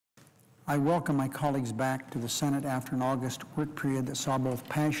I welcome my colleagues back to the Senate after an August work period that saw both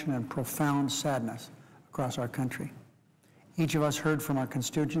passion and profound sadness across our country. Each of us heard from our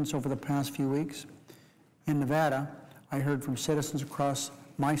constituents over the past few weeks. In Nevada, I heard from citizens across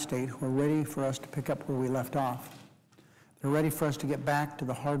my state who are ready for us to pick up where we left off. They're ready for us to get back to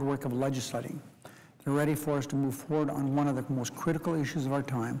the hard work of legislating. They're ready for us to move forward on one of the most critical issues of our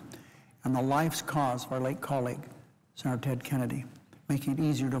time and the life's cause of our late colleague, Senator Ted Kennedy, making it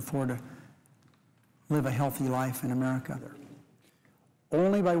easier to afford to live a healthy life in America.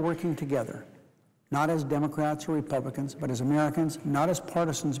 Only by working together, not as Democrats or Republicans, but as Americans, not as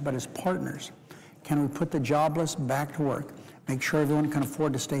partisans, but as partners, can we put the jobless back to work, make sure everyone can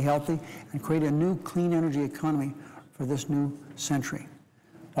afford to stay healthy, and create a new clean energy economy for this new century.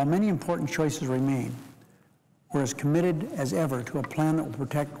 While many important choices remain, we're as committed as ever to a plan that will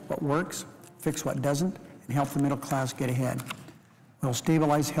protect what works, fix what doesn't, and help the middle class get ahead. We'll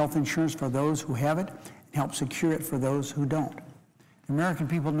stabilize health insurance for those who have it and help secure it for those who don't. The American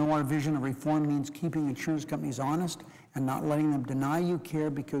people know our vision of reform means keeping insurance companies honest and not letting them deny you care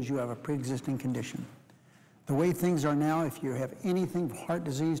because you have a pre-existing condition. The way things are now, if you have anything from heart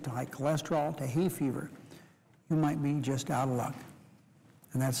disease to high cholesterol to hay fever, you might be just out of luck.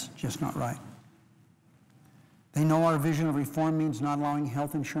 And that's just not right. They know our vision of reform means not allowing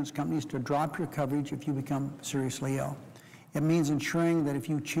health insurance companies to drop your coverage if you become seriously ill. It means ensuring that if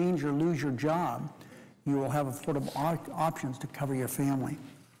you change or lose your job, you will have affordable options to cover your family.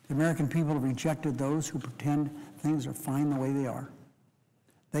 The American people have rejected those who pretend things are fine the way they are.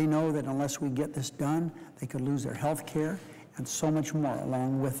 They know that unless we get this done, they could lose their health care and so much more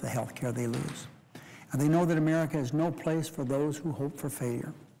along with the health care they lose. And they know that America is no place for those who hope for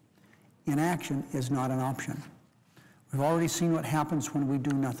failure. Inaction is not an option. We've already seen what happens when we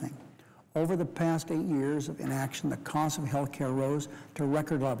do nothing. Over the past 8 years of inaction, the cost of health care rose to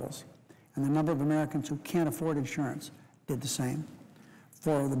record levels, and the number of Americans who can't afford insurance did the same.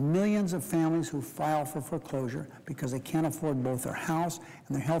 For the millions of families who file for foreclosure because they can't afford both their house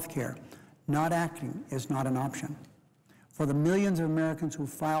and their health care, not acting is not an option. For the millions of Americans who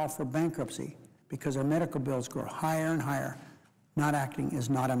file for bankruptcy because their medical bills grow higher and higher, not acting is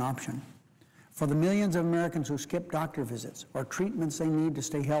not an option. For the millions of Americans who skip doctor visits or treatments they need to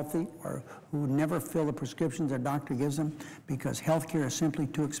stay healthy or who never fill the prescriptions their doctor gives them because health care is simply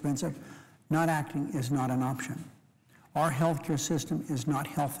too expensive, not acting is not an option. Our health care system is not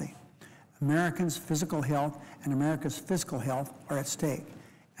healthy. Americans' physical health and America's fiscal health are at stake,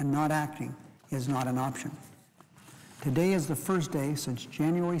 and not acting is not an option. Today is the first day since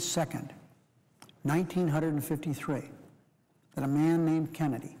January 2nd, 1953, that a man named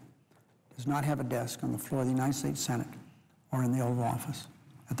Kennedy does not have a desk on the floor of the United States Senate or in the Oval Office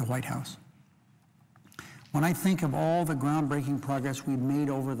at the White House. When I think of all the groundbreaking progress we've made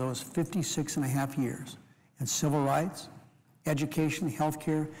over those 56 and a half years in civil rights, education,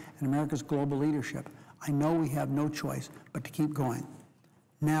 healthcare, and America's global leadership, I know we have no choice but to keep going.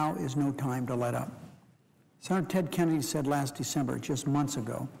 Now is no time to let up. Senator Ted Kennedy said last December, just months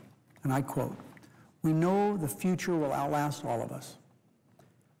ago, and I quote, "We know the future will outlast all of us,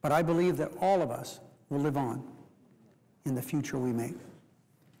 but I believe that all of us will live on in the future we make."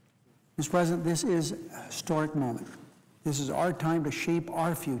 Mr. President, this is a historic moment. This is our time to shape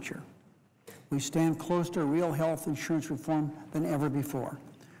our future. We stand closer to real health insurance reform than ever before.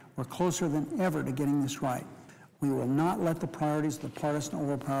 We're closer than ever to getting this right. We will not let the priorities of the partisan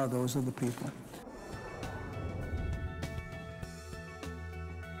overpower those of the people.